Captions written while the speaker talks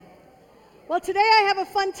Well, today I have a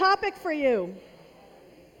fun topic for you.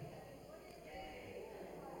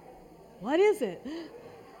 What is it?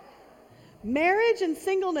 Marriage and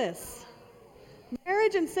singleness.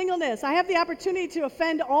 Marriage and singleness. I have the opportunity to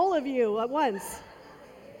offend all of you at once.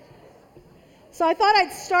 So I thought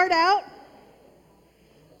I'd start out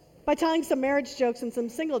by telling some marriage jokes and some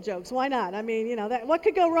single jokes. Why not? I mean, what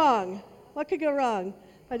could go wrong? What could go wrong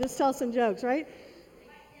if I just tell some jokes, right?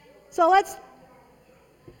 So let's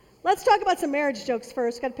talk about some marriage jokes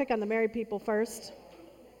first. Got to pick on the married people first.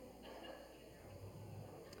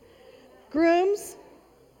 Grooms,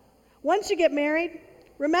 once you get married,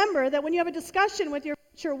 remember that when you have a discussion with your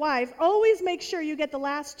future wife, always make sure you get the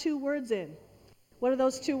last two words in. What are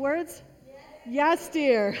those two words? Yes,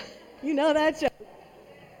 dear. You know that joke.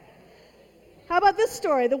 How about this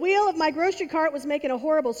story? The wheel of my grocery cart was making a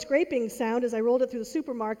horrible scraping sound as I rolled it through the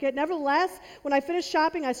supermarket. Nevertheless, when I finished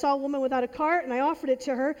shopping, I saw a woman without a cart, and I offered it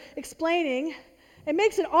to her, explaining, it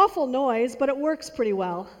makes an awful noise, but it works pretty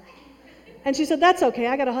well. And she said, that's okay.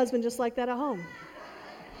 I got a husband just like that at home.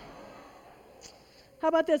 How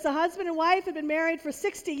about this? A husband and wife had been married for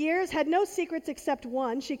 60 years, had no secrets except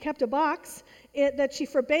one. She kept a box that she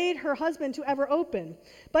forbade her husband to ever open.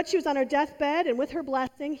 But she was on her deathbed, and with her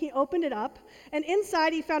blessing, he opened it up, and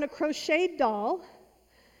inside he found a crocheted doll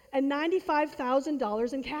and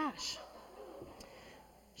 $95,000 in cash.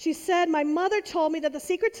 She said, my mother told me that the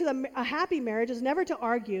secret to a happy marriage is never to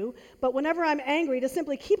argue, but whenever I'm angry, to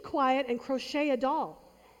simply keep quiet and crochet a doll.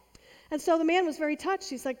 And so the man was very touched.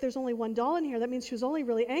 He's like, there's only one doll in here. That means she was only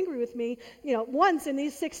really angry with me, once in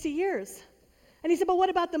these 60 years. And he said, but what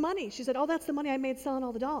about the money? She said, oh, that's the money I made selling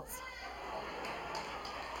all the dolls.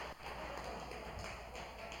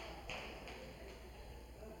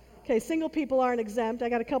 Okay, single people aren't exempt. I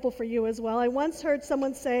got a couple for you as well. I once heard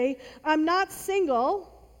someone say, I'm not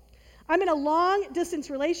single. I'm in a long-distance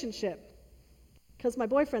relationship because my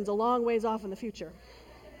boyfriend's a long ways off in the future.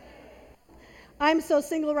 I'm so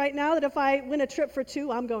single right now that if I win a trip for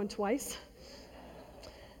two, I'm going twice.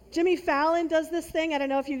 Jimmy Fallon does this thing. I don't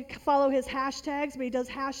know if you follow his hashtags, but he does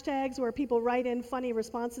hashtags where people write in funny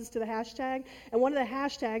responses to the hashtag. And one of the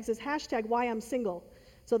hashtags is hashtag why I'm single.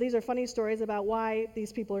 So these are funny stories about why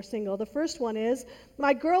these people are single. The first one is,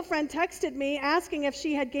 my girlfriend texted me asking if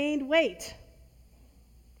she had gained weight.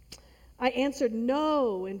 I answered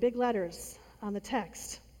no in big letters on the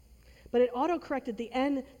text. But it auto-corrected the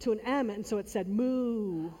N to an M, and so it said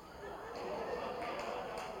moo.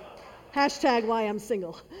 Hashtag why I'm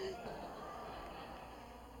single.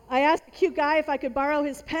 I asked the cute guy if I could borrow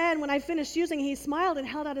his pen. When I finished using it, he smiled and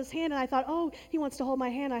held out his hand, and I thought, oh, he wants to hold my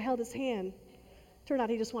hand. I held his hand. Turned out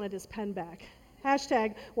he just wanted his pen back.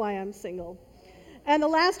 Hashtag why I'm single. And the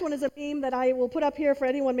last one is a meme that I will put up here for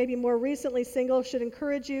anyone maybe more recently single. Should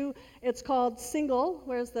encourage you. It's called Single.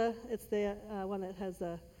 It's the one that has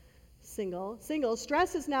the single.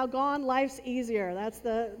 Stress is now gone, life's easier. That's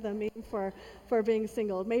the meme for being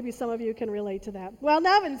single. Maybe some of you can relate to that. Well,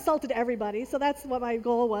 now I've insulted everybody, so that's what my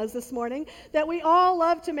goal was this morning, that we all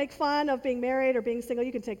love to make fun of being married or being single.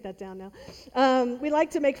 You can take that down now. We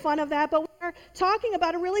like to make fun of that, but we're talking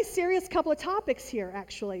about a really serious couple of topics here,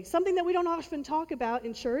 actually. Something that we don't often talk about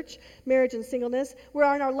in church, marriage and singleness. We're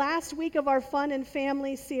on our last week of our Fun and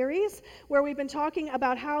Family series, where we've been talking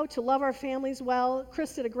about how to love our families well.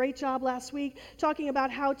 Chris did a great job last week talking about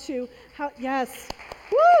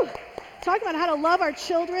talking about how to love our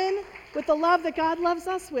children with the love that God loves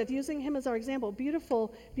us with, using him as our example.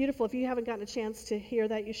 Beautiful, beautiful. If you haven't gotten a chance to hear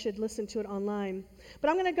that, you should listen to it online. But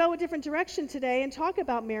I'm going to go a different direction today and talk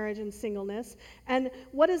about marriage and singleness, and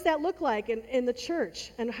what does that look like in the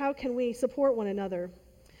church, and how can we support one another.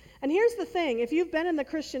 And here's the thing, if you've been in the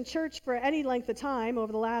Christian church for any length of time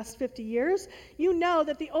over the last 50 years, you know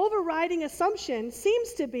that the overriding assumption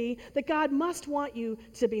seems to be that God must want you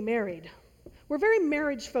to be married. We're very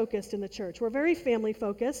marriage-focused in the church. We're very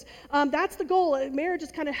family-focused. That's the goal. Marriage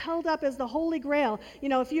is kind of held up as the holy grail.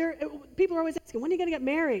 People are always asking, when are you going to get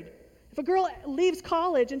married? If a girl leaves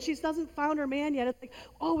college and she hasn't found her man yet, it's like,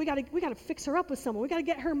 oh, we got to fix her up with someone. We got to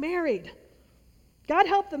get her married. God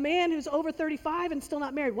help the man who's over 35 and still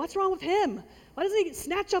not married. What's wrong with him? Why doesn't he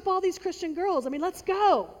snatch up all these Christian girls? I mean, let's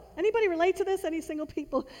go. Anybody relate to this? Any single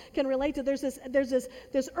people can relate to this. There's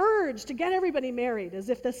this urge to get everybody married, as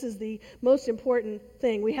if this is the most important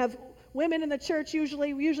thing. We have women in the church,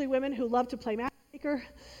 usually women who love to play matchmaker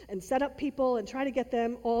and set up people and try to get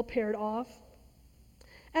them all paired off.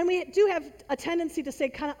 And we do have a tendency to say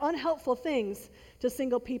kind of unhelpful things to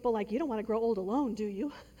single people, like, you don't want to grow old alone, do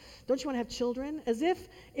you? Don't you want to have children? As if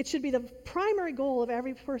it should be the primary goal of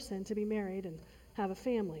every person to be married and have a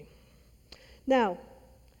family. Now,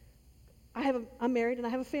 I'm married and I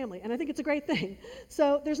have a family, and I think it's a great thing.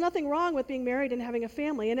 So there's nothing wrong with being married and having a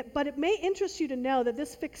family, but it may interest you to know that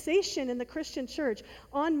this fixation in the Christian church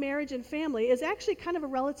on marriage and family is actually kind of a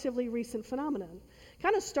relatively recent phenomenon.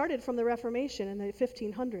 Kind of started from the Reformation in the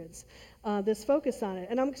 1500s, this focus on it.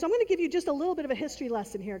 And so I'm going to give you just a little bit of a history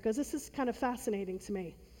lesson here, because this is kind of fascinating to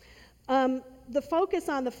me. The focus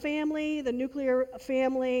on the family, the nuclear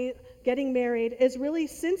family, getting married, is really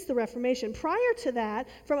since the Reformation. Prior to that,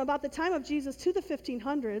 from about the time of Jesus to the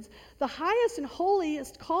 1500s, the highest and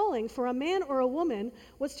holiest calling for a man or a woman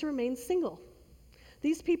was to remain single.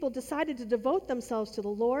 These people decided to devote themselves to the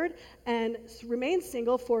Lord and remain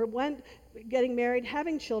single for when getting married,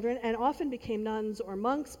 having children, and often became nuns or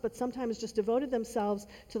monks, but sometimes just devoted themselves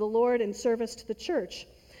to the Lord and service to the church.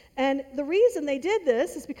 And the reason they did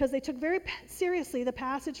this is because they took very seriously the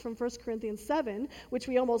passage from 1 Corinthians 7, which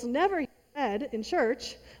we almost never read in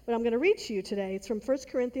church, but I'm going to read to you today. It's from 1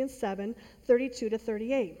 Corinthians 7, 32 to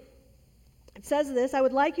 38. It says this: I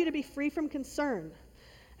would like you to be free from concern.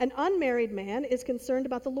 An unmarried man is concerned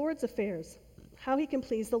about the Lord's affairs, how he can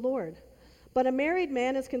please the Lord. But a married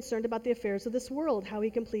man is concerned about the affairs of this world, how he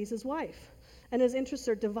can please his wife. And his interests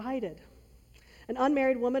are divided. An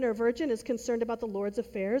unmarried woman or virgin is concerned about the Lord's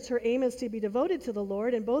affairs. Her aim is to be devoted to the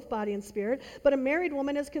Lord in both body and spirit. But a married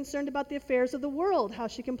woman is concerned about the affairs of the world, how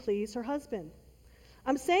she can please her husband.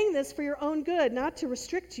 I'm saying this for your own good, not to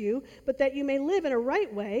restrict you, but that you may live in a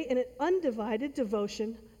right way, in an undivided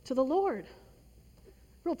devotion to the Lord.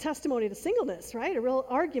 Real testimony to singleness, right? A real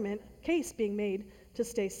argument, case being made to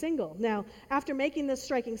stay single. Now, after making this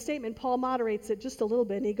striking statement, Paul moderates it just a little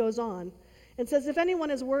bit, and he goes on and says, if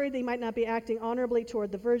anyone is worried that he might not be acting honorably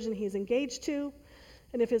toward the virgin he is engaged to,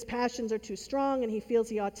 and if his passions are too strong and he feels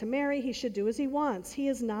he ought to marry, he should do as he wants. He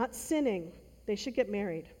is not sinning. They should get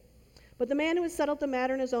married. But the man who has settled the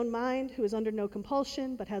matter in his own mind, who is under no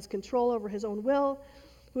compulsion, but has control over his own will,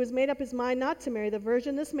 who has made up his mind not to marry the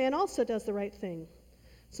virgin, this man also does the right thing.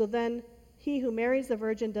 So then, he who marries the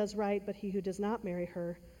virgin does right, but he who does not marry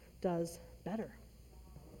her does better.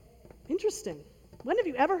 Interesting. When have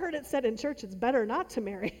you ever heard it said in church it's better not to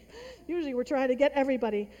marry? Usually we're trying to get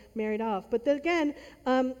everybody married off. But then again,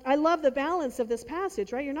 I love the balance of this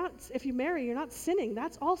passage, right? If you marry, you're not sinning.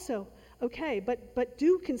 That's also okay. But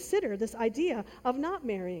do consider this idea of not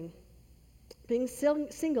marrying. Being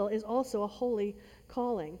single is also a holy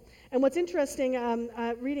calling. And what's interesting,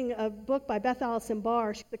 reading a book by Beth Allison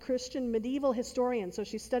Barr. She's a Christian medieval historian, so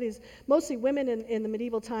she studies mostly women in the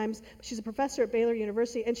medieval times. She's a professor at Baylor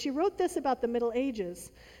University, and she wrote this about the Middle Ages.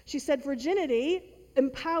 She said, virginity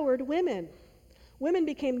empowered women. Women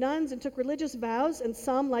became nuns and took religious vows, and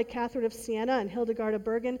some, like Catherine of Siena and Hildegard of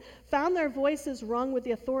Bergen, found their voices rung with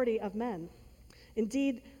the authority of men.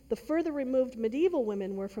 Indeed, the further removed medieval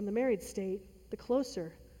women were from the married state, the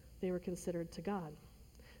closer they were considered to God.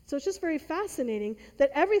 So it's just very fascinating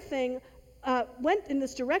that everything went in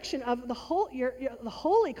this direction of the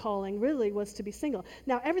holy calling really was to be single.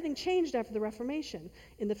 Now, everything changed after the Reformation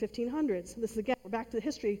in the 1500s. This is, again, we're back to the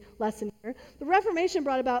history lesson here. The Reformation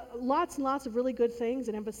brought about lots and lots of really good things.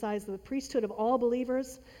 It emphasized the priesthood of all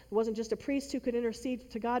believers. It wasn't just a priest who could intercede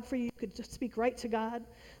to God for you. You could just speak right to God.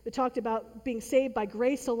 It talked about being saved by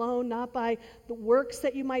grace alone, not by the works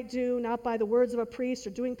that you might do, not by the words of a priest or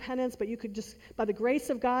doing penance, but you could just, by the grace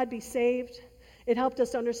of God, be saved. It helped us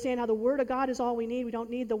to understand how the Word of God is all we need. We don't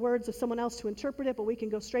need the words of someone else to interpret it, but we can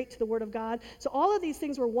go straight to the Word of God. So all of these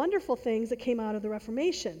things were wonderful things that came out of the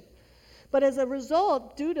Reformation. But as a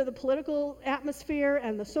result, due to the political atmosphere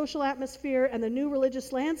and the social atmosphere and the new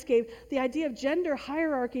religious landscape, the idea of gender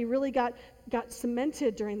hierarchy really got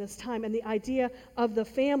cemented during this time, and the idea of the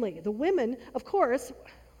family. The women, of course,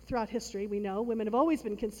 throughout history, we know women have always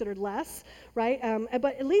been considered less, right?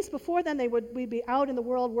 But at least before then, we'd be out in the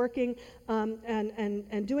world working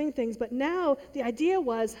and doing things. But now the idea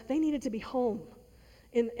was they needed to be home,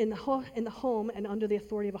 in the home and under the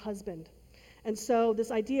authority of a husband. And so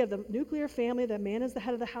this idea of the nuclear family, the man is the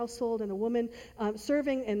head of the household and the woman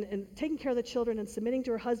serving and taking care of the children and submitting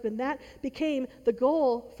to her husband, that became the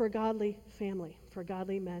goal for a godly family, for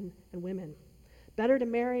godly men and women. Better to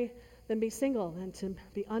marry than be single than to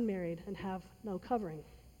be unmarried and have no covering.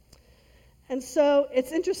 And so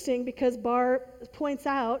it's interesting because Barr points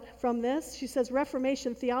out from this, she says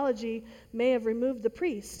Reformation theology may have removed the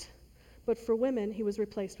priest, but for women he was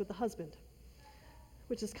replaced with the husband,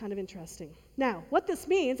 which is kind of interesting. Now, what this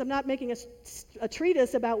means, I'm not making a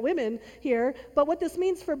treatise about women here, but what this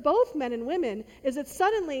means for both men and women is that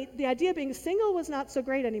suddenly the idea of being single was not so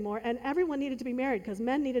great anymore, and everyone needed to be married because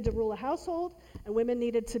men needed to rule a household and women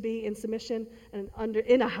needed to be in submission and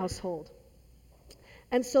in a household.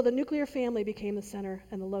 And so the nuclear family became the center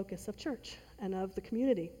and the locus of church and of the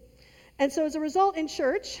community. And so as a result, in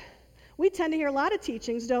church, we tend to hear a lot of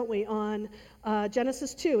teachings, don't we, on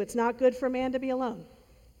Genesis 2, it's not good for a man to be alone.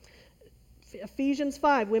 Ephesians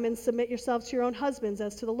 5, women, submit yourselves to your own husbands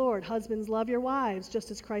as to the Lord. Husbands, love your wives,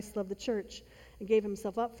 just as Christ loved the church and gave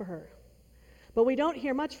himself up for her. But we don't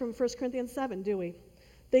hear much from 1 Corinthians 7, do we?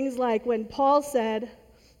 Things like when Paul said,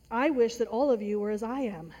 I wish that all of you were as I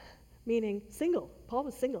am, meaning single. Paul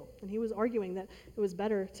was single, and he was arguing that it was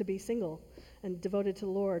better to be single and devoted to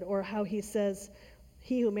the Lord. Or how he says,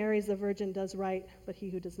 he who marries the virgin does right, but he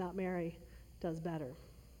who does not marry does better.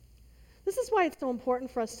 This is why it's so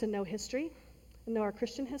important for us to know history and know our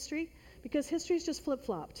Christian history, because history is just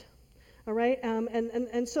flip-flopped. All right?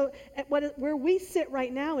 And so where we sit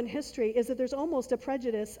right now in history is that there's almost a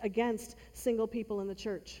prejudice against single people in the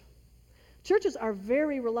church. Churches are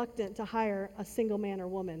very reluctant to hire a single man or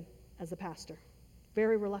woman as a pastor.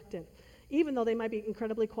 Very reluctant. Even though they might be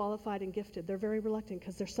incredibly qualified and gifted, they're very reluctant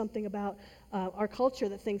because there's something about our culture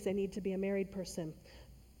that thinks they need to be a married person.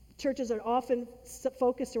 Churches are often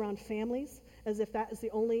focused around families, as if that is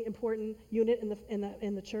the only important unit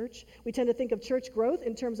in the church. We tend to think of church growth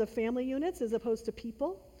in terms of family units as opposed to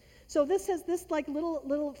people. So this like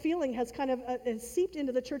little feeling has kind of has seeped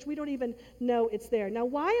into the church. We don't even know it's there. Now,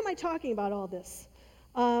 why am I talking about all this?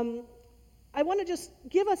 I want to just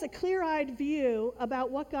give us a clear-eyed view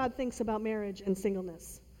about what God thinks about marriage and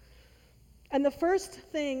singleness. And the first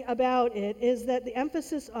thing about it is that the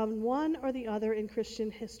emphasis on one or the other in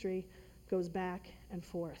Christian history goes back and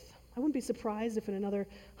forth. I wouldn't be surprised if in another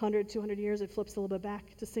 100, 200 years it flips a little bit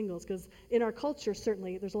back to singles, because in our culture,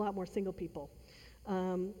 certainly, there's a lot more single people.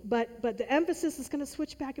 But the emphasis is going to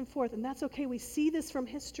switch back and forth, and that's okay. We see this from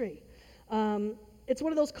history. It's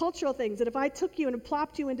one of those cultural things that if I took you and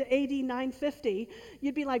plopped you into AD 950,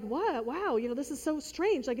 you'd be like, what? Wow, this is so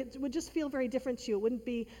strange. Like, it would just feel very different to you. It wouldn't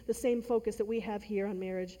be the same focus that we have here on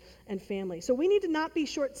marriage and family. So we need to not be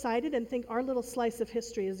short-sighted and think our little slice of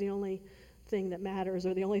history is the only thing that matters,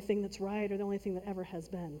 or the only thing that's right, or the only thing that ever has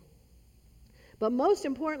been. But most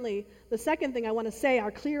importantly, the second thing I want to say,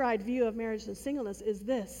 our clear-eyed view of marriage and singleness, is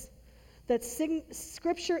this, that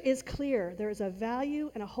Scripture is clear. There is a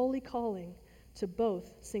value and a holy calling to both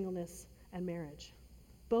singleness and marriage.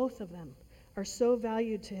 Both of them are so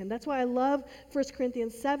valued to him. That's why I love 1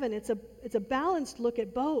 Corinthians 7. It's a balanced look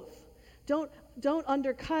at both. Don't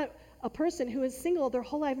undercut a person who is single their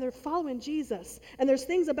whole life and they're following Jesus. And there's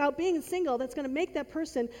things about being single that's going to make that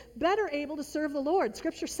person better able to serve the Lord.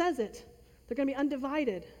 Scripture says it. They're going to be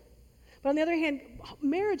undivided. But on the other hand,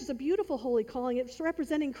 marriage is a beautiful holy calling. It's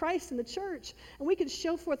representing Christ in the church. And we can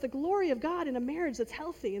show forth the glory of God in a marriage that's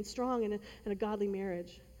healthy and strong and a godly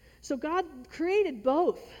marriage. So God created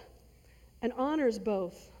both and honors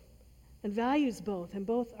both and values both, and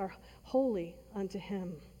both are holy unto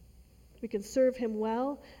him. We can serve him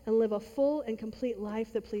well and live a full and complete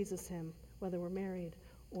life that pleases him, whether we're married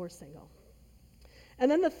or single.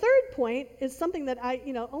 And then the third point is something that I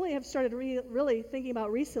only have started really thinking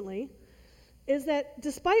about recently, is that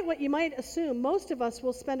despite what you might assume, most of us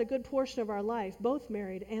will spend a good portion of our life both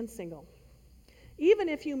married and single. Even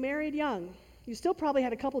if you married young, you still probably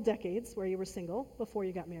had a couple decades where you were single before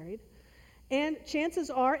you got married. And chances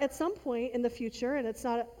are at some point in the future, and it's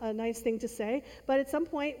not a nice thing to say, but at some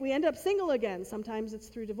point we end up single again. Sometimes it's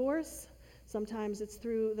through divorce. Sometimes it's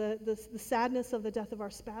through the sadness of the death of our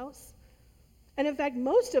spouse. And in fact,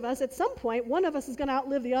 most of us, at some point, one of us is going to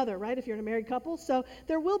outlive the other, right, if you're in a married couple. So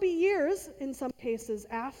there will be years, in some cases,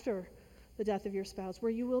 after the death of your spouse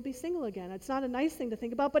where you will be single again. It's not a nice thing to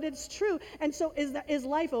think about, but it's true. And so is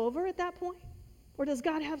life over at that point? Or does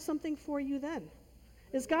God have something for you then?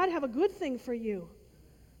 Does God have a good thing for you,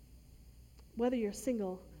 whether you're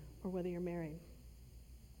single or whether you're married?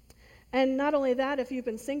 And not only that, if you've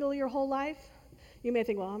been single your whole life, you may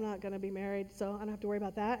think, well, I'm not going to be married, so I don't have to worry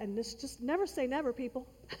about that. And just never say never, people.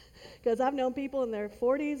 Because I've known people in their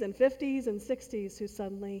 40s and 50s and 60s who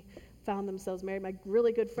suddenly found themselves married. My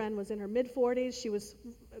really good friend was in her mid-40s. She was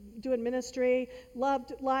doing ministry,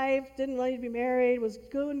 loved life, didn't really need to be married, was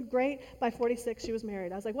doing great. By 46, she was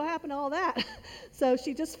married. I was like, what happened to all that? So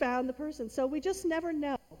she just found the person. So we just never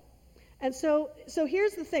know. And so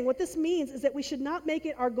here's the thing. What this means is that we should not make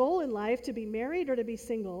it our goal in life to be married or to be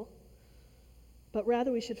single, but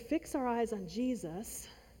rather we should fix our eyes on Jesus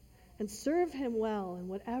and serve him well in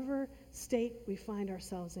whatever state we find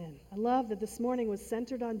ourselves in. I love that this morning was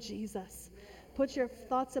centered on Jesus. Put your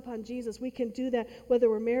thoughts upon Jesus. We can do that whether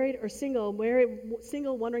we're married or single.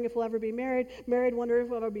 Single, wondering if we'll ever be married. Married, wondering if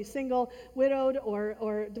we'll ever be single. Widowed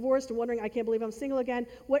or divorced and wondering, I can't believe I'm single again.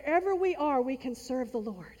 Wherever we are, we can serve the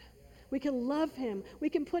Lord. We can love him. We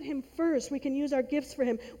can put him first. We can use our gifts for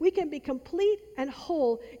him. We can be complete and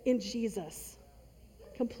whole in Jesus.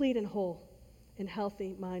 Complete and whole in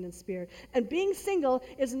healthy mind and spirit. And being single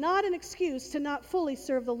is not an excuse to not fully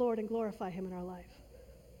serve the Lord and glorify him in our life.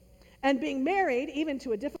 And being married, even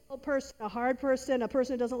to a difficult person, a hard person, a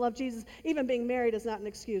person who doesn't love Jesus, even being married is not an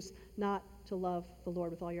excuse not to love the Lord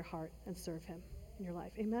with all your heart and serve him in your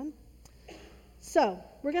life. Amen? So,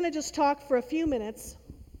 we're going to just talk for a few minutes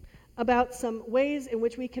about some ways in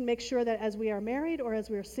which we can make sure that as we are married or as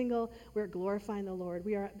we are single, we're glorifying the Lord.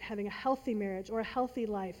 We are having a healthy marriage or a healthy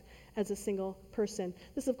life as a single person.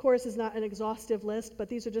 This, of course, is not an exhaustive list, but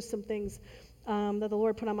these are just some things that the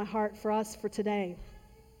Lord put on my heart for us for today.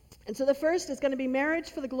 And so the first is going to be marriage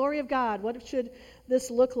for the glory of God. What should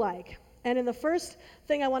this look like? And in the first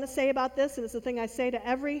thing I want to say about this, and it's the thing I say to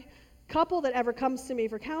every couple that ever comes to me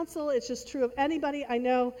for counsel, it's just true of anybody I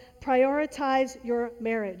know, prioritize your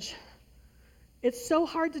marriage. It's so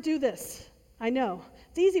hard to do this. I know.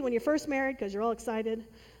 It's easy when you're first married because you're all excited.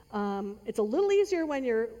 It's a little easier when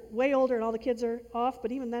you're way older and all the kids are off,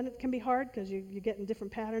 but even then it can be hard because you get in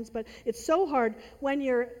different patterns. But it's so hard when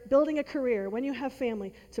you're building a career, when you have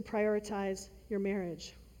family, to prioritize your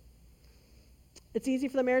marriage. It's easy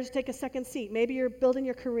for the marriage to take a second seat. Maybe you're building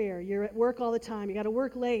your career. You're at work all the time. You got to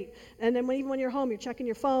work late. And then even when you're home, you're checking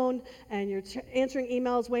your phone and you're answering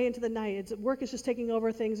emails way into the night. Work is just taking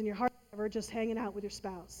over things and you're hardly just hanging out with your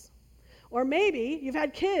spouse. Or maybe you've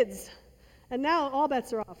had kids. And now all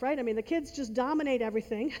bets are off, right? I mean, the kids just dominate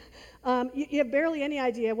everything. You have barely any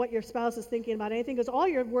idea what your spouse is thinking about anything because all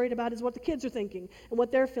you're worried about is what the kids are thinking and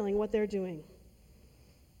what they're feeling, what they're doing.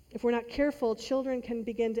 If we're not careful, children can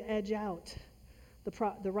begin to edge out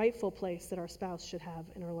the rightful place that our spouse should have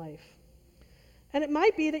in our life. And it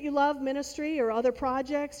might be that you love ministry or other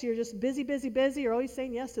projects. You're just busy, busy, busy. You're always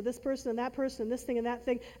saying yes to this person and that person and this thing and that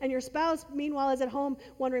thing. And your spouse, meanwhile, is at home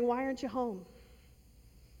wondering, why aren't you home?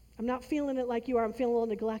 I'm not feeling it like you are. I'm feeling a little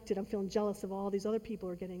neglected. I'm feeling jealous of all these other people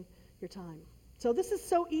who are getting your time. So this is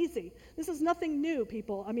so easy. This is nothing new,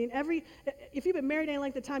 people. I mean, if you've been married any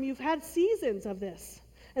length of time, you've had seasons of this.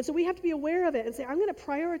 And so we have to be aware of it and say, I'm going to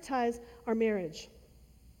prioritize our marriage.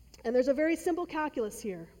 And there's a very simple calculus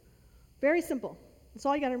here. Very simple. That's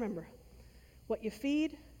all you got to remember. What you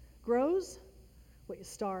feed grows. What you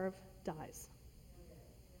starve dies.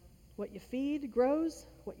 What you feed grows.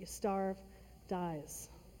 What you starve dies.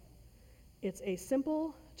 It's a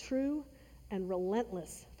simple, true, and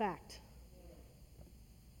relentless fact.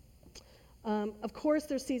 Of course,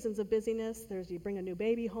 there's seasons of busyness. You bring a new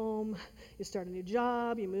baby home, you start a new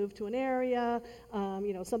job, you move to an area,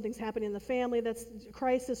 something's happening in the family that's a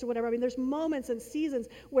crisis or whatever. I mean, there's moments and seasons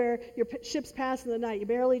where your ship's passing the night. You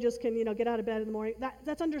barely just can, get out of bed in the morning.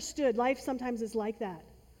 That's understood. Life sometimes is like that.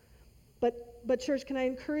 But church, can I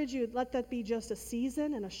encourage you, let that be just a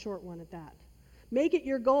season and a short one at that. Make it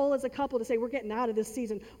your goal as a couple to say, we're getting out of this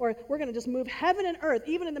season, or we're going to just move heaven and earth,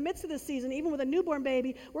 even in the midst of this season, even with a newborn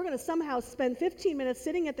baby, we're going to somehow spend 15 minutes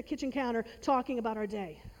sitting at the kitchen counter talking about our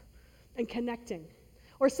day and connecting.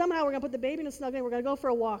 Or somehow we're going to put the baby in a snuggie and we're going to go for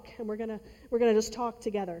a walk and we're going to just talk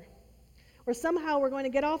together. Or somehow we're going to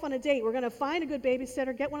get off on a date. We're going to find a good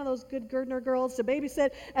babysitter, get one of those good Gardner girls to babysit,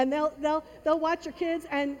 and they'll watch your kids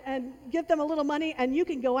and give them a little money, and you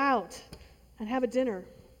can go out and have a dinner.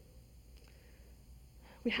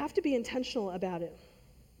 We have to be intentional about it.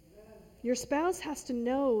 Your spouse has to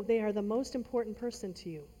know they are the most important person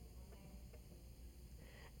to you.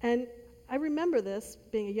 And I remember this,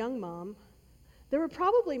 being a young mom. There were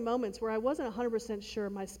probably moments where I wasn't 100%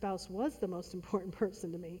 sure my spouse was the most important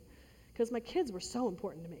person to me because my kids were so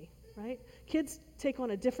important to me, right? Kids take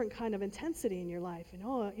on a different kind of intensity in your life.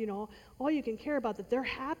 All you can care about that they're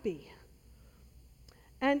happy.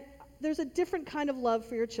 And there's a different kind of love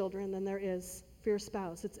for your children than there is for your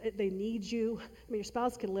spouse. They need you. I mean, your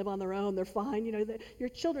spouse can live on their own. They're fine. Your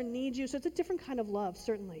children need you. So it's a different kind of love,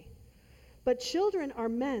 certainly. But children are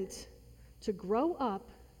meant to grow up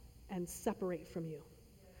and separate from you.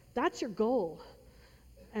 That's your goal.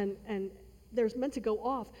 And they're meant to go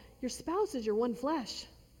off. Your spouse is your one flesh.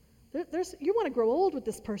 You want to grow old with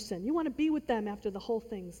this person. You want to be with them after the whole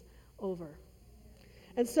thing's over.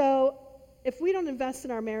 And so if we don't invest in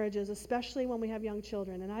our marriages, especially when we have young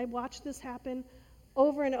children, and I watch this happen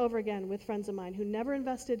over and over again with friends of mine who never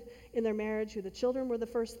invested in their marriage, who the children were the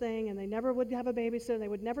first thing, and they never would have a babysitter, they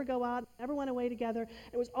would never go out, never went away together.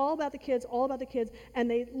 It was all about the kids, and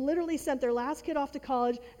they literally sent their last kid off to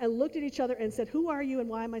college and looked at each other and said, who are you and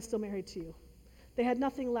why am I still married to you? They had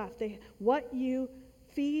nothing left. What you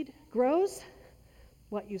feed grows,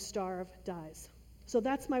 what you starve dies. So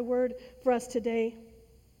that's my word for us today.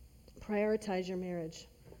 Prioritize your marriage.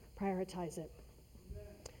 Prioritize it.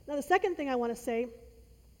 Now, the second thing I want to say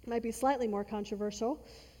might be slightly more controversial,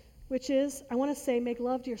 which is I want to say make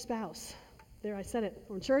love to your spouse. There, I said it.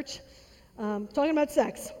 We're in church, talking about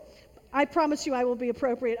sex. I promise you I will be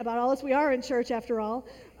appropriate about all this. We are in church after all.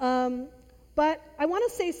 But I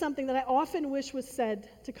want to say something that I often wish was said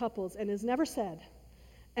to couples and is never said.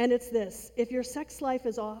 And it's this: if your sex life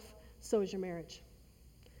is off, so is your marriage.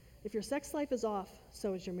 If your sex life is off,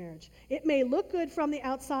 so is your marriage. It may look good from the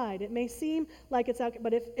outside. It may seem like it's out,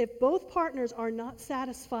 but if both partners are not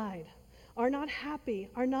satisfied, are not happy,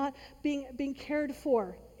 are not being cared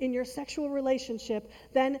for in your sexual relationship,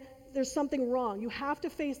 then there's something wrong. You have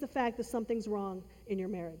to face the fact that something's wrong in your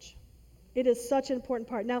marriage. It is such an important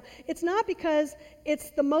part. Now, it's not because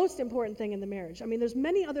it's the most important thing in the marriage. I mean, there's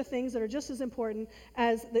many other things that are just as important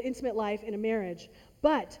as the intimate life in a marriage.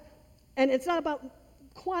 And it's not about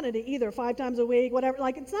quantity either, 5 times a week, whatever.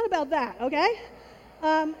 Like, it's not about that, okay?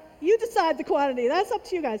 You decide the quantity. That's up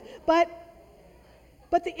to you guys. But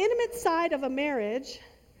the intimate side of a marriage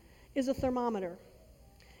is a thermometer.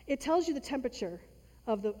 It tells you the temperature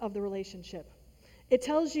of the relationship. It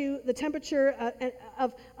tells you the temperature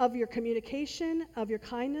of your communication, of your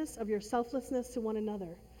kindness, of your selflessness to one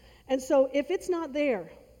another. And so if it's not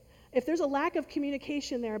there, if there's a lack of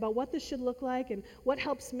communication there about what this should look like and what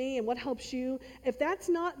helps me and what helps you, if that's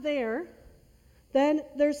not there, then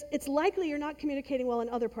it's likely you're not communicating well in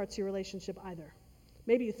other parts of your relationship either.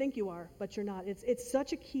 Maybe you think you are, but you're not. It's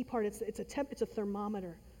such a key part. It's a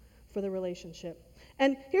thermometer for the relationship.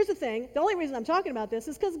 And here's the thing. The only reason I'm talking about this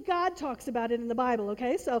is because God talks about it in the Bible,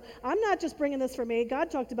 okay? So I'm not just bringing this for me. God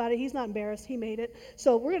talked about it. He's not embarrassed. He made it.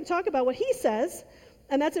 So we're going to talk about what he says,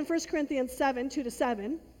 and that's in 1 Corinthians 7,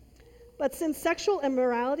 2-7. But since sexual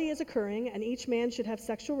immorality is occurring, and each man should have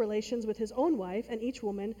sexual relations with his own wife, and each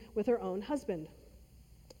woman with her own husband.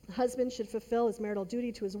 The husband should fulfill his marital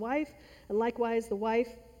duty to his wife, and likewise the wife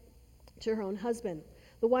to her own husband.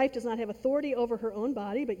 The wife does not have authority over her own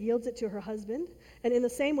body, but yields it to her husband. And in the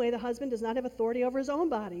same way, the husband does not have authority over his own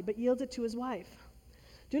body, but yields it to his wife.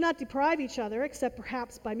 Do not deprive each other, except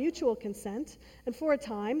perhaps by mutual consent, and for a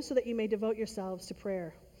time, so that you may devote yourselves to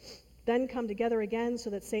prayer. Then come together again,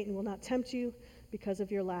 so that Satan will not tempt you because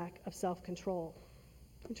of your lack of self-control.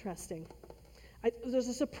 Interesting. There's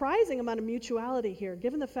a surprising amount of mutuality here.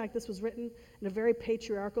 Given the fact this was written in a very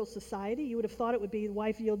patriarchal society, you would have thought it would be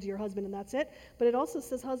wife yield to your husband and that's it. But it also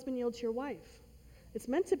says husband yield to your wife. It's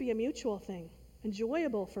meant to be a mutual thing,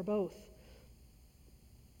 enjoyable for both.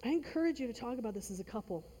 I encourage you to talk about this as a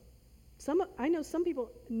couple. I know some people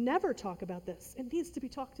never talk about this. It needs to be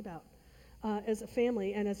talked about as a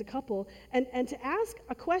family and as a couple, and to ask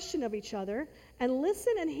a question of each other and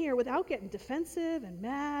listen and hear without getting defensive and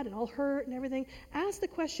mad and all hurt and everything. Ask the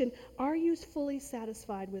question, are you fully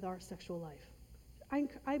satisfied with our sexual life?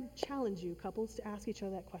 I challenge you, couples, to ask each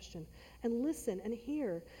other that question and listen and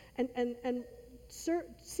hear and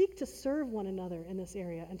seek to serve one another in this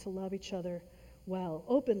area and to love each other well,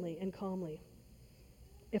 openly and calmly.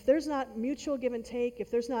 If there's not mutual give and take, if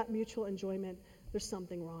there's not mutual enjoyment, there's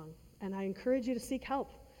something wrong. And I encourage you to seek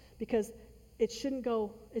help, because it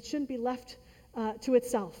shouldn't be left to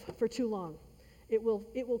itself for too long. It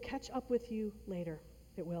will catch up with you later.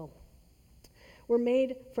 It will. We're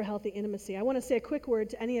made for healthy intimacy. I want to say a quick word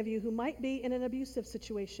to any of you who might be in an abusive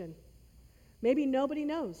situation. Maybe nobody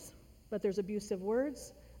knows, but there's abusive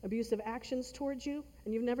words, abusive actions towards you,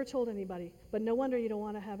 and you've never told anybody. But no wonder you don't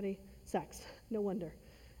want to have any sex. No wonder.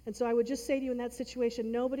 And so I would just say to you in that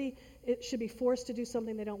situation, nobody should be forced to do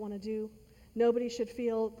something they don't want to do. Nobody should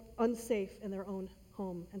feel unsafe in their own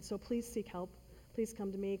home. And so please seek help. Please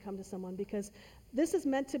come to me, come to someone, because this is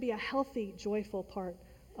meant to be a healthy, joyful part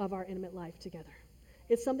of our intimate life together.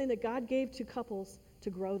 It's something that God gave to couples to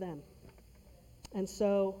grow them. And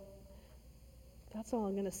so that's all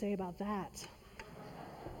I'm going to say about that.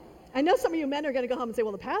 I know some of you men are going to go home and say,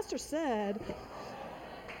 well, the pastor said...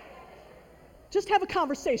 Just have a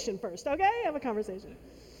conversation first, okay? Have a conversation.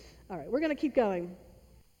 All right, we're going to keep going.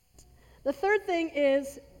 The third thing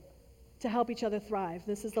is to help each other thrive.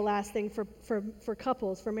 This is the last thing for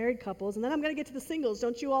couples, for married couples. And then I'm going to get to the singles.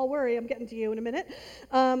 Don't you all worry. I'm getting to you in a minute.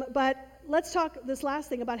 But let's talk this last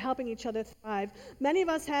thing about helping each other thrive. Many of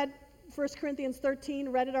us had 1 Corinthians 13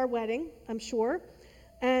 read at our wedding, I'm sure.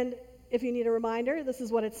 And if you need a reminder, this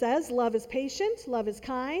is what it says. Love is patient. Love is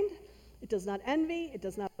kind. It does not envy, it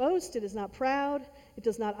does not boast, it is not proud, it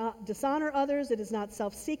does not dishonor others, it is not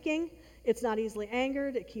self-seeking, it's not easily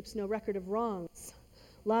angered, it keeps no record of wrongs.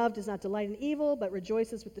 Love does not delight in evil, but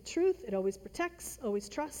rejoices with the truth. It always protects, always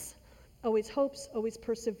trusts, always hopes, always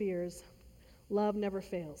perseveres. Love never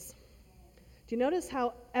fails. Do you notice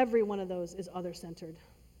how every one of those is other-centered?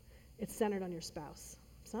 it's centered on your spouse.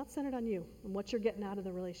 It's not centered on you and what you're getting out of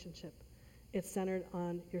the relationship. It's centered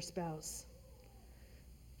on your spouse.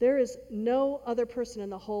 There is no other person in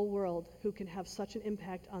the whole world who can have such an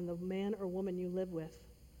impact on the man or woman you live with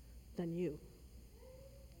than you.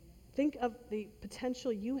 Think of the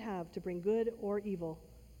potential you have to bring good or evil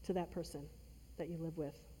to that person that you live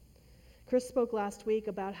with. Chris spoke last week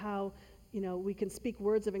about how, we can speak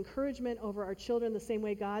words of encouragement over our children the same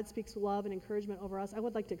way God speaks love and encouragement over us. I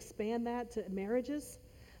would like to expand that to marriages.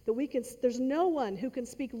 There's no one who can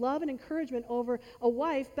speak love and encouragement over a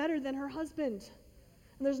wife better than her husband.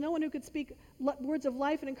 And there's no one who could speak words of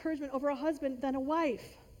life and encouragement over a husband than a wife.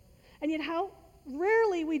 And yet how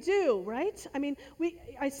rarely we do, right? I mean,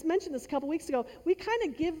 I mentioned this a couple weeks ago. We kind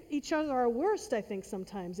of give each other our worst, I think,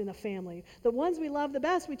 sometimes in a family. The ones we love the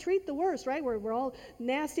best, we treat the worst, right? We're all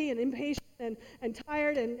nasty and impatient and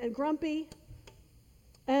tired and grumpy.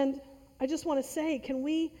 And I just want to say, can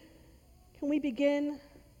we begin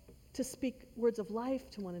to speak words of life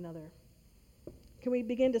to one another? Can we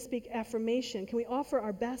begin to speak affirmation? Can we offer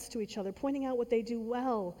our best to each other, pointing out what they do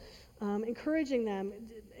well, encouraging them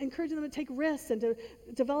to take risks and to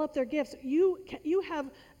develop their gifts? You have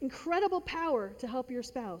incredible power to help your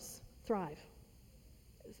spouse thrive.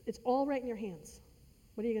 It's all right in your hands.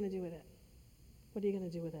 What are you going to do with it? What are you going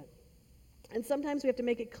to do with it? And sometimes we have to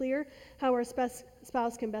make it clear how our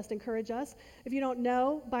spouse can best encourage us. If you don't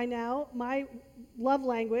know by now, my love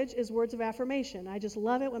language is words of affirmation. I just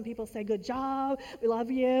love it when people say, good job, we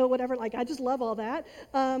love you, whatever. I just love all that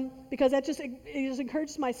because it just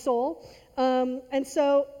encourages my soul. And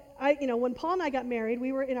so, when Paul and I got married,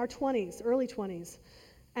 we were in our 20s, early 20s.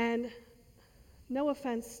 And no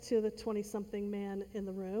offense to the 20-something man in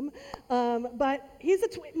the room, but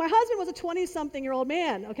my husband was a 20-something-year-old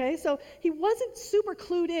man, okay? So he wasn't super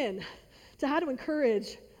clued in to how to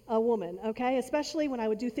encourage a woman, okay? Especially when I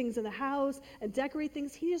would do things in the house and decorate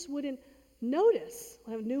things, he just wouldn't notice.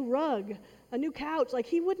 I have a new rug, a new couch,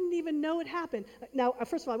 he wouldn't even know it happened. Now,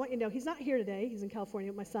 first of all, I want you to know, he's not here today. He's in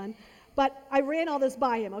California with my son, but I ran all this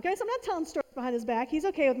by him, okay? So I'm not telling stories behind his back. He's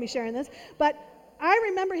okay with me sharing this, but I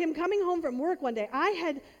remember him coming home from work one day. I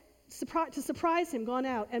had, to surprise him, gone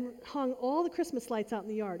out and hung all the Christmas lights out in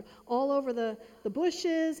the yard, all over the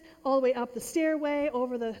bushes, all the way up the stairway,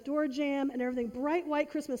 over the door jamb and everything, bright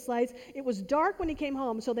white Christmas lights. It was dark when he came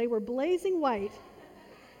home, so they were blazing white.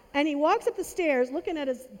 And he walks up the stairs, looking at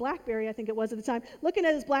his BlackBerry, I think it was at the time, looking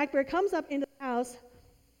at his BlackBerry, comes up into the house,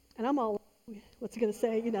 and I'm all, what's he going to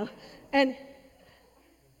say, And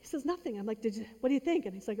he says, nothing. I'm like, what do you think?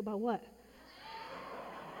 And he's like, about what?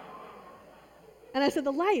 And I said,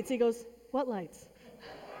 the lights. He goes, what lights?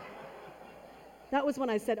 That was when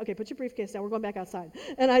I said, okay, put your briefcase down. We're going back outside.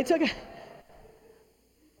 And I took it.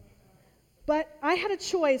 But I had a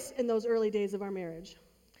choice in those early days of our marriage.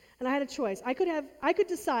 And I had a choice. I could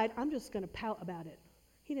decide, I'm just going to pout about it.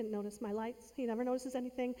 He didn't notice my lights. He never notices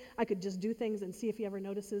anything. I could just do things and see if he ever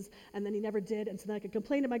notices. And then he never did. And so then I could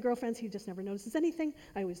complain to my girlfriends. He just never notices anything.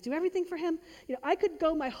 I always do everything for him. I could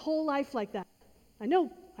go my whole life like that. I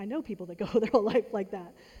know people that go their whole life like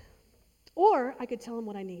that. Or I could tell him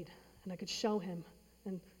what I need, and I could show him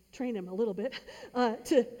and train him a little bit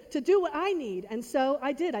to do what I need. And so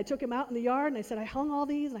I did. I took him out in the yard, and I said, I hung all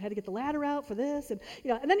these, and I had to get the ladder out for this. And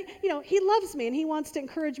and then, he loves me, and he wants to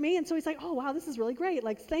encourage me. And so he's like, oh, wow, this is really great.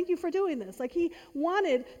 Thank you for doing this. He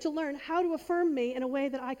wanted to learn how to affirm me in a way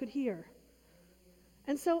that I could hear.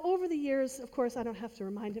 And so over the years, of course, I don't have to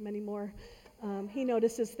remind him anymore. He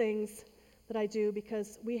notices things that I do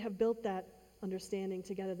because we have built that understanding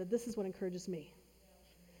together that this is what encourages me.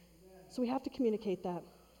 So we have to communicate that.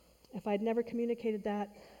 If I'd never communicated that,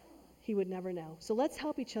 he would never know. So let's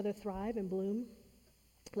help each other thrive and bloom.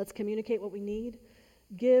 Let's communicate what we need.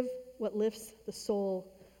 Give what lifts the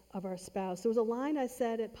soul of our spouse. There was a line I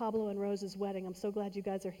said at Pablo and Rose's wedding. I'm so glad you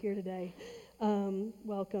guys are here today.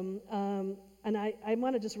 Welcome. And I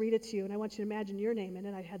want to just read it to you, and I want you to imagine your name in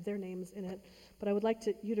it. I had their names in it, but I would like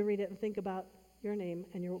you to read it and think about your name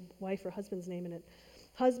and your wife or husband's name in it.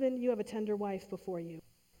 Husband, you have a tender wife before you.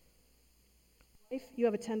 Wife, you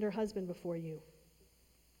have a tender husband before you,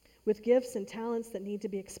 with gifts and talents that need to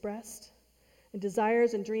be expressed, and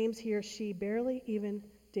desires and dreams he or she barely even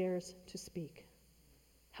dares to speak.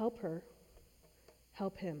 Help her,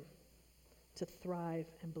 help him to thrive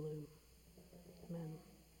and bloom. Amen.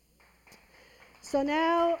 So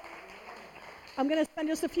now I'm going to spend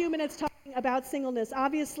just a few minutes talking about singleness.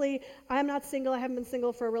 Obviously, I'm not single. I haven't been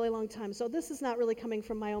single for a really long time. So this is not really coming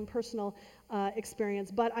from my own personal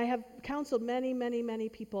experience. But I have counseled many, many, many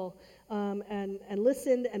people and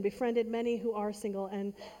listened and befriended many who are single.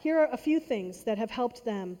 And here are a few things that have helped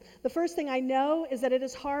them. The first thing I know is that it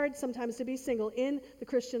is hard sometimes to be single in the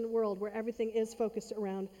Christian world where everything is focused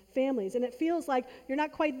around families. And it feels like you're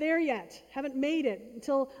not quite there yet, haven't made it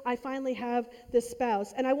until I finally have this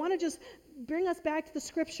spouse. And I want to just bring us back to the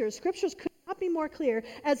scriptures. Scriptures could not be more clear.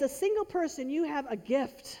 As a single person, you have a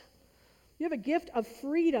gift. You have a gift of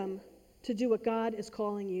freedom to do what God is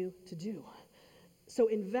calling you to do. So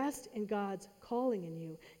invest in God's calling in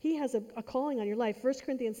you. He has a calling on your life. 1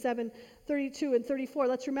 Corinthians 7:32 and 34.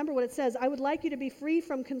 Let's remember what it says. I would like you to be free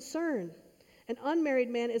from concern. An unmarried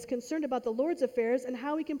man is concerned about the Lord's affairs and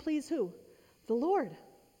how he can please who? The Lord.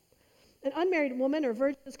 An unmarried woman or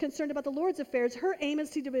virgin is concerned about the Lord's affairs. Her aim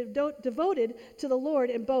is to be devoted to the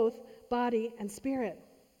Lord in both body and spirit.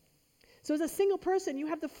 So as a single person, you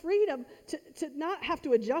have the freedom to not have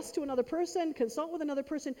to adjust to another person, consult with another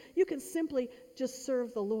person. You can simply just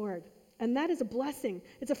serve the Lord. And that is a blessing.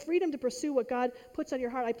 It's a freedom to pursue what God puts on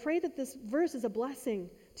your heart. I pray that this verse is a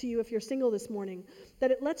blessing to you if you're single this morning,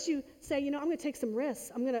 that it lets you say, I'm going to take some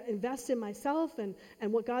risks. I'm going to invest in myself and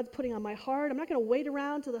what God's putting on my heart. I'm not going to wait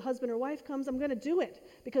around till the husband or wife comes. I'm going to do it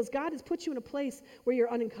because God has put you in a place where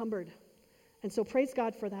you're unencumbered. And so praise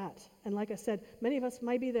God for that. And like I said, many of us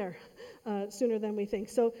might be there sooner than we think.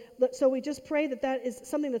 So we just pray that is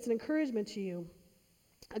something that's an encouragement to you.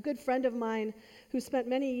 A good friend of mine who spent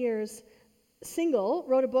many years single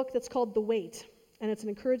wrote a book that's called The Wait, and it's an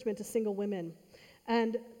encouragement to single women.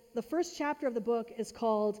 And the first chapter of the book is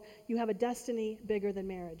called You Have a Destiny Bigger Than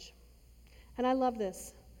Marriage. And I love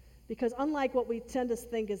this because unlike what we tend to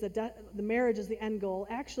think is the marriage is the end goal,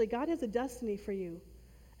 actually God has a destiny for you.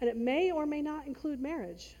 And it may or may not include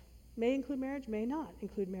marriage. May include marriage, may not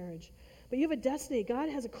include marriage. But you have a destiny. God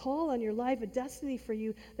has a call on your life, a destiny for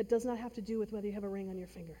you that does not have to do with whether you have a ring on your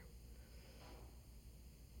finger.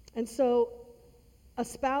 And so a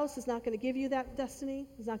spouse is not going to give you that destiny.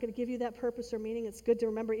 Is not going to give you that purpose or meaning. It's good to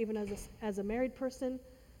remember even as a married person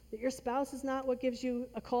that your spouse is not what gives you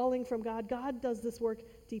a calling from God. God does this work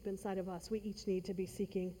deep inside of us. We each need to be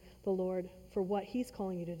seeking the Lord for what He's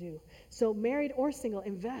calling you to do. So married or single,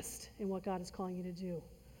 invest in what God is calling you to do.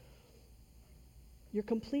 You're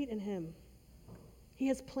complete in Him. He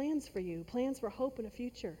has plans for you, plans for hope and a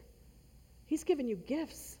future. He's given you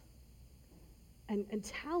gifts and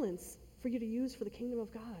talents for you to use for the kingdom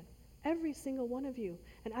of God. Every single one of you.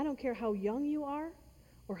 And I don't care how young you are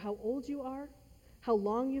or how old you are, how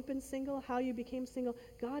long you've been single, how you became single.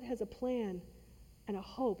 God has a plan and a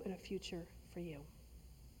hope and a future for you.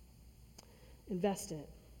 Invest in it.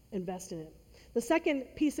 Invest in it. The second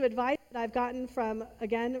piece of advice that I've gotten from,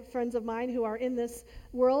 again, friends of mine who are in this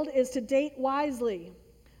world is to date wisely.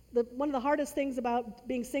 One of the hardest things about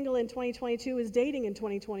being single in 2022 is dating in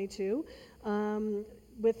 2022.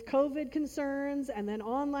 With COVID concerns and then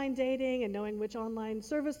online dating and knowing which online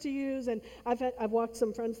service to use, and I've walked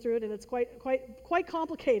some friends through it, and it's quite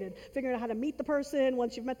complicated figuring out how to meet the person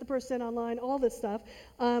once you've met the person online, all this stuff.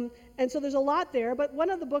 And so there's a lot there. But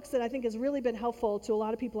one of the books that I think has really been helpful to a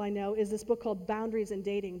lot of people I know is this book called Boundaries in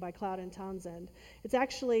Dating by Cloud and Townsend. It's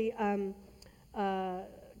actually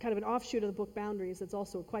kind of an offshoot of the book Boundaries. It's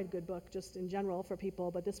also quite a good book just in general for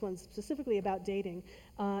people, but this one's specifically about dating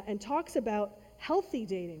and talks about healthy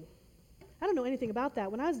dating. I don't know anything about that.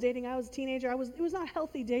 When I was dating, I was a teenager. It was not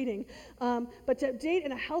healthy dating, but to date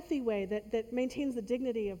in a healthy way that maintains the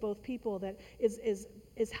dignity of both people, that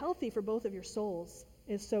is healthy for both of your souls,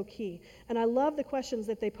 is so key. And I love the questions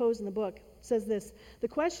that they pose in the book. It says this: the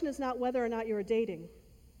question is not whether or not you're dating.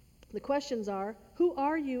 The questions are, who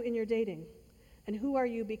are you in your dating? And who are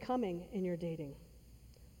you becoming in your dating?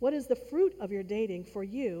 What is the fruit of your dating for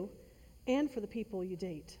you and for the people you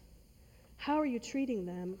date? How are you treating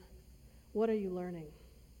them? What are you learning?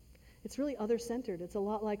 It's really other-centered. It's a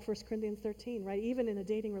lot like 1 Corinthians 13, right? Even in a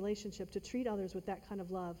dating relationship, to treat others with that kind of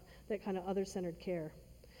love, that kind of other-centered care.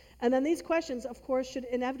 And then these questions, of course, should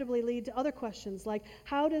inevitably lead to other questions like,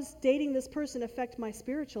 how does dating this person affect my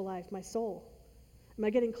spiritual life, my soul? Am I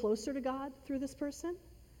getting closer to God through this person?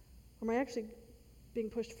 Or am I actually being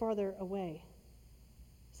pushed farther away?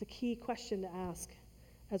 It's a key question to ask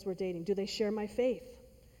as we're dating. Do they share my faith?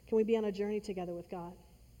 Can we be on a journey together with God?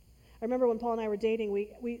 I remember when Paul and I were dating,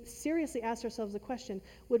 we seriously asked ourselves the question,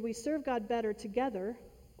 would we serve God better together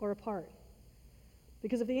or apart?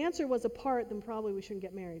 Because if the answer was apart, then probably we shouldn't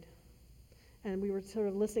get married. And we were sort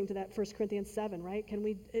of listening to that 1 Corinthians 7, right?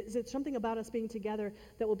 Is it something about us being together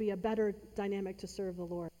that will be a better dynamic to serve the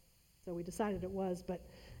Lord? So we decided it was, but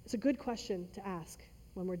It's a good question to ask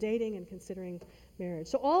when we're dating and considering marriage.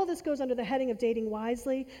 So all of this goes under the heading of dating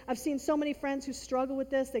wisely. I've seen so many friends who struggle with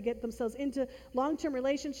this. They get themselves into long-term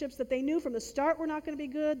relationships that they knew from the start were not going to be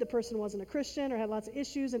good. The person wasn't a Christian or had lots of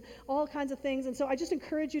issues and all kinds of things. And so I just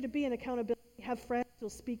encourage you to be in accountability. Have friends who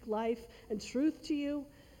will speak life and truth to you,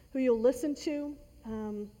 who you'll listen to.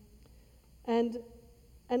 And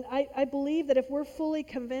I believe that if we're fully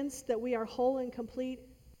convinced that we are whole and complete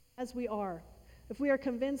as we are, if we are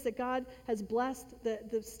convinced that God has blessed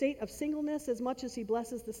the state of singleness as much as he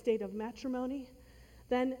blesses the state of matrimony,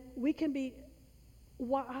 then we can be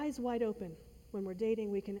eyes wide open when we're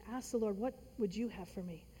dating. We can ask the Lord, what would you have for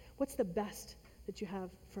me? What's the best that you have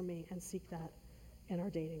for me? And seek that in our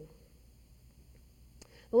dating.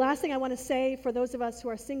 The last thing I want to say for those of us who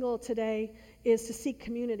are single today is to seek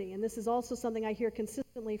community. And this is also something I hear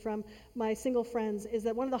consistently from my single friends, is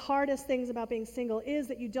that one of the hardest things about being single is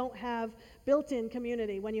that you don't have built-in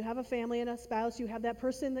community. When you have a family and a spouse, you have that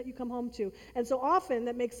person that you come home to. And so often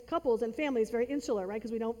that makes couples and families very insular, right?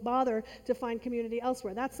 Because we don't bother to find community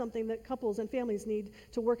elsewhere. That's something that couples and families need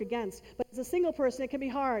to work against. But as a single person, it can be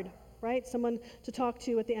hard, right? Someone to talk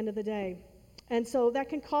to at the end of the day. And so that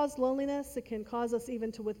can cause loneliness. It can cause us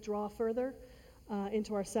even to withdraw further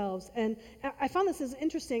into ourselves. And I found this is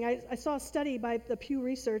interesting. I saw a study by the Pew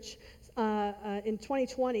Research in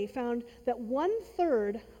 2020 found that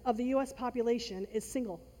 1/3 of the U.S. population is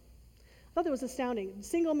single. I thought that was astounding.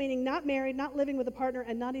 Single meaning not married, not living with a partner,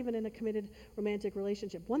 and not even in a committed romantic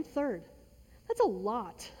relationship. 1/3. That's a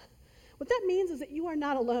lot. What that means is that you are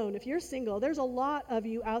not alone. If you're single, there's a lot of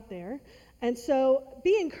you out there. And so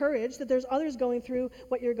be encouraged that there's others going through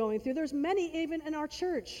what you're going through. There's many even in our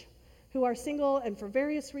church who are single and for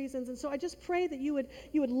various reasons. And so I just pray that you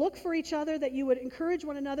would look for each other, that you would encourage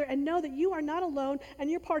one another, and know that you are not alone and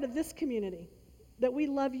you're part of this community, that we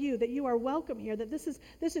love you, that you are welcome here, that this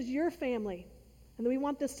is your family, and that we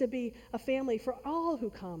want this to be a family for all who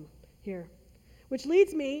come here. Which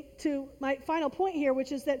leads me to my final point here,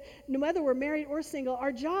 which is that no matter we're married or single,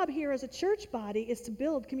 our job here as a church body is to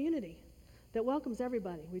build community that welcomes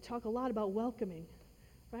everybody. We talk a lot about welcoming,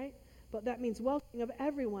 right? But that means welcoming of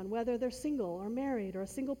everyone, whether they're single or married or a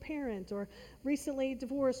single parent or recently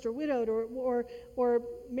divorced or widowed or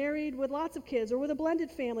married with lots of kids or with a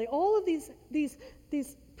blended family. All of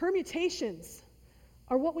these permutations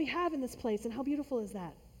are what we have in this place, and how beautiful is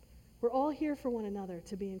that? We're all here for one another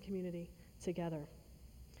to be in community together.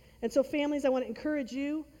 And so families, I want to encourage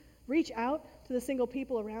you, reach out to the single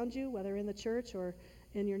people around you, whether in the church or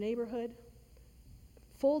in your neighborhood.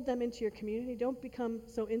 Fold them into your community. Don't become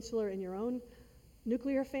so insular in your own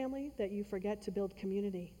nuclear family that you forget to build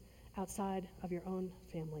community outside of your own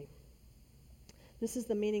family. This is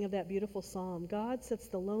the meaning of that beautiful psalm. God sets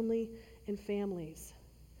the lonely in families.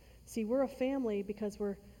 See, we're a family because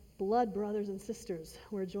we're blood brothers and sisters.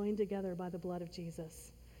 We're joined together by the blood of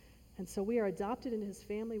Jesus. And so we are adopted into his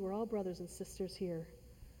family. We're all brothers and sisters here.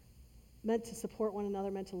 Meant to support one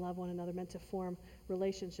another, meant to love one another, meant to form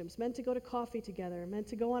relationships, meant to go to coffee together, meant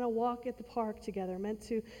to go on a walk at the park together, meant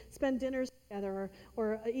to spend dinners together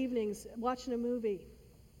or evenings watching a movie.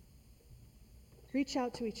 Reach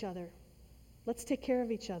out to each other. Let's take care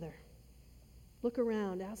of each other. Look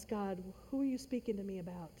around. Ask God, who are you speaking to me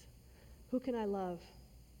about? Who can I love?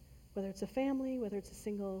 Whether it's a family, whether it's a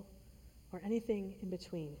single, or anything in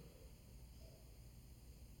between.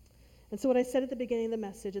 And so what I said at the beginning of the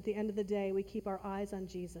message, at the end of the day, we keep our eyes on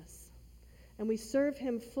Jesus. And we serve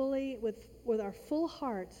him fully with our full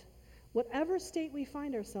heart, whatever state we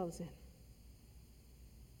find ourselves in.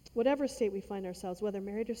 Whatever state we find ourselves, whether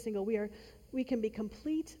married or single, we can be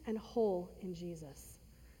complete and whole in Jesus.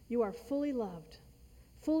 You are fully loved,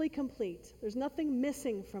 fully complete. There's nothing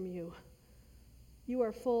missing from you. You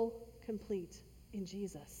are full, complete in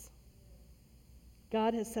Jesus.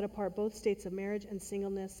 God has set apart both states of marriage and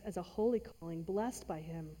singleness as a holy calling, blessed by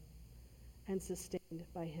him and sustained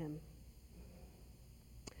by him.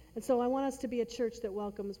 And so I want us to be a church that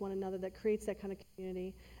welcomes one another, that creates that kind of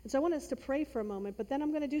community. And so I want us to pray for a moment, but then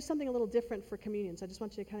I'm going to do something a little different for communion. So I just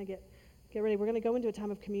want you to kind of get ready. We're going to go into a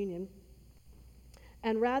time of communion.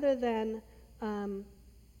 And rather than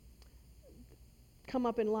come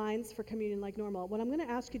up in lines for communion like normal, what I'm going to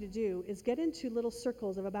ask you to do is get into little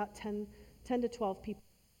circles of about 10 to 12 people.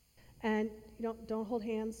 And don't hold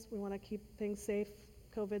hands. We want to keep things safe,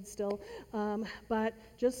 COVID still. But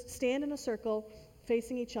just stand in a circle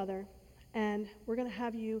facing each other, and we're going to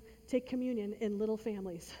have you take communion in little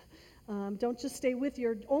families. Don't just stay with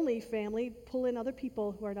your only family. Pull in other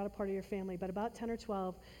people who are not a part of your family, but about 10 or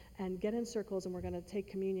 12, and get in circles, and we're going to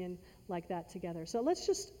take communion like that together. So let's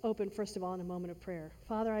just open, first of all, in a moment of prayer.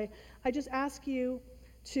 Father, I just ask you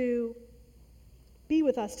to be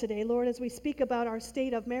with us today, Lord, as we speak about our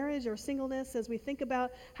state of marriage or singleness, as we think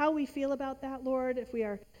about how we feel about that, Lord, if we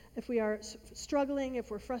are struggling, if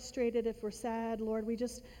we're frustrated, if we're sad, Lord, we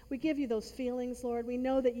give you those feelings, Lord. We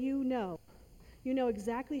know that you know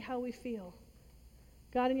exactly how we feel.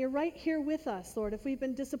 God, and you're right here with us, Lord, if we've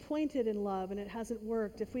been disappointed in love and it hasn't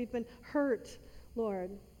worked, if we've been hurt,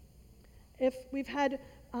 Lord, if we've had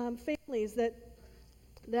families that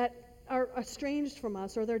are estranged from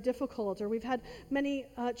us, or they're difficult, or we've had many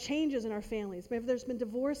changes in our families. Maybe there's been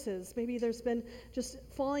divorces. Maybe there's been just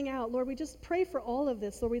falling out. Lord, we just pray for all of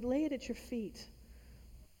this. Lord, we lay it at your feet.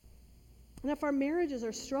 And if our marriages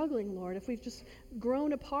are struggling, Lord, if we've just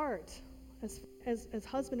grown apart as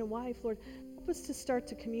husband and wife, Lord, help us to start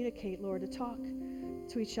to communicate, Lord, to talk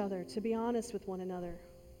to each other, to be honest with one another.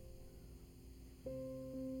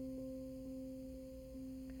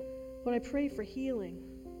 Lord, I pray for healing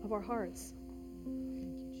of our hearts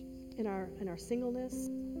in our singleness,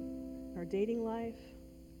 in our dating life,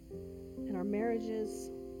 in our marriages.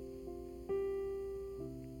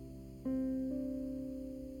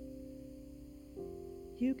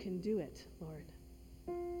 You can do it, Lord.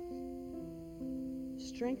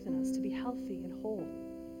 Strengthen us to be healthy and whole,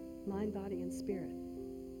 mind, body, and spirit.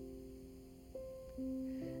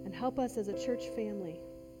 And help us as a church family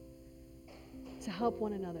to help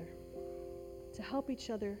one another, to help each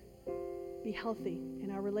other be healthy in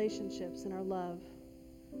our relationships, in our love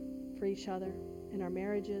for each other, in our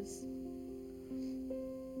marriages.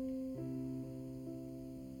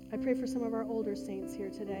 I pray for some of our older saints here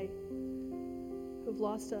today who've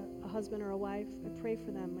lost a husband or a wife. I pray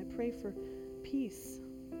for them. I pray for peace,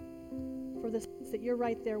 for the sense that you're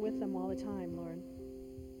right there with them all the time, Lord.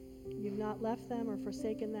 You've not left them or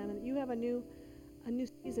forsaken them, and that you have a new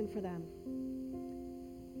season for them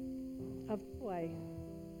of joy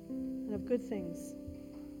and of good things.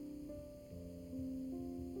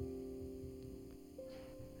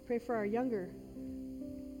 I pray for our younger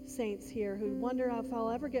saints here who wonder if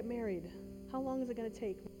I'll ever get married. How long is it going to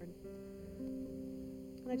take, Lord?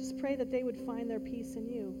 And I just pray that they would find their peace in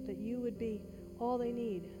you, that you would be all they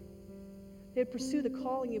need. They'd pursue the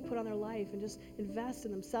calling you put on their life and just invest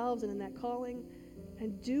in themselves and in that calling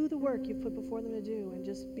and do the work you've put before them to do, and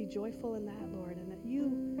just be joyful in that, Lord, and that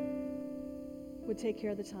you would take care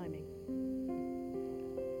of the timing.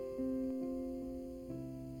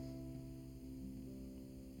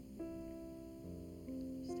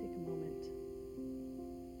 Just take a moment.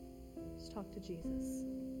 Just talk to Jesus.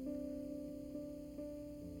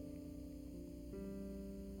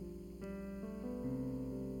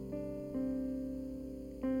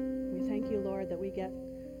 We thank you, Lord, that we get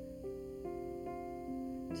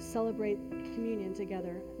to celebrate communion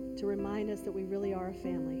together, to remind us that we really are a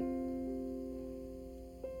family.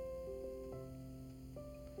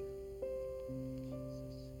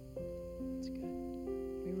 It's good.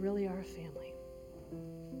 We really are a family.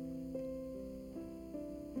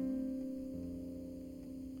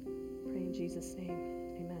 Pray in Jesus' name.